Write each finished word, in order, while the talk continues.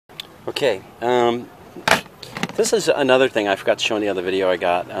Okay, this is another thing I forgot to show in the other video I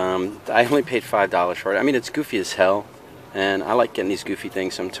got. I only paid $5 for it. I mean, it's goofy as hell, and I like getting these goofy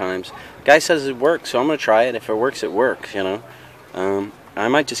things sometimes. Guy says it works, so I'm going to try it. If it works, it works, you know. I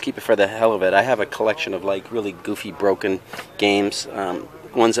might just keep it for the hell of it. I have a collection of, like, really goofy, broken games,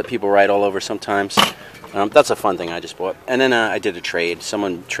 ones that people write all over sometimes. That's a fun thing I just bought. And then I did a trade.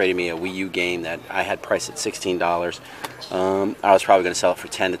 Someone traded me a Wii U game that I had priced at $16. I was probably going to sell it for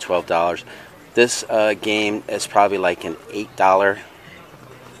 $10 to $12. This game is probably like an $8.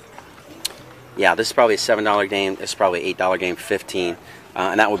 Yeah, this is probably a $7 game. This is probably an $8 game, 15,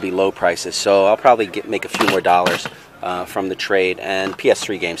 and that would be low prices. So I'll probably make a few more dollars from the trade. And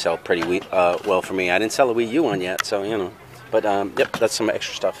PS3 games sell pretty well for me. I didn't sell a Wii U one yet, so you know. But yep, that's some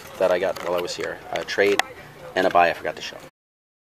extra stuff that I got while I was here. A trade and a buy I forgot to show.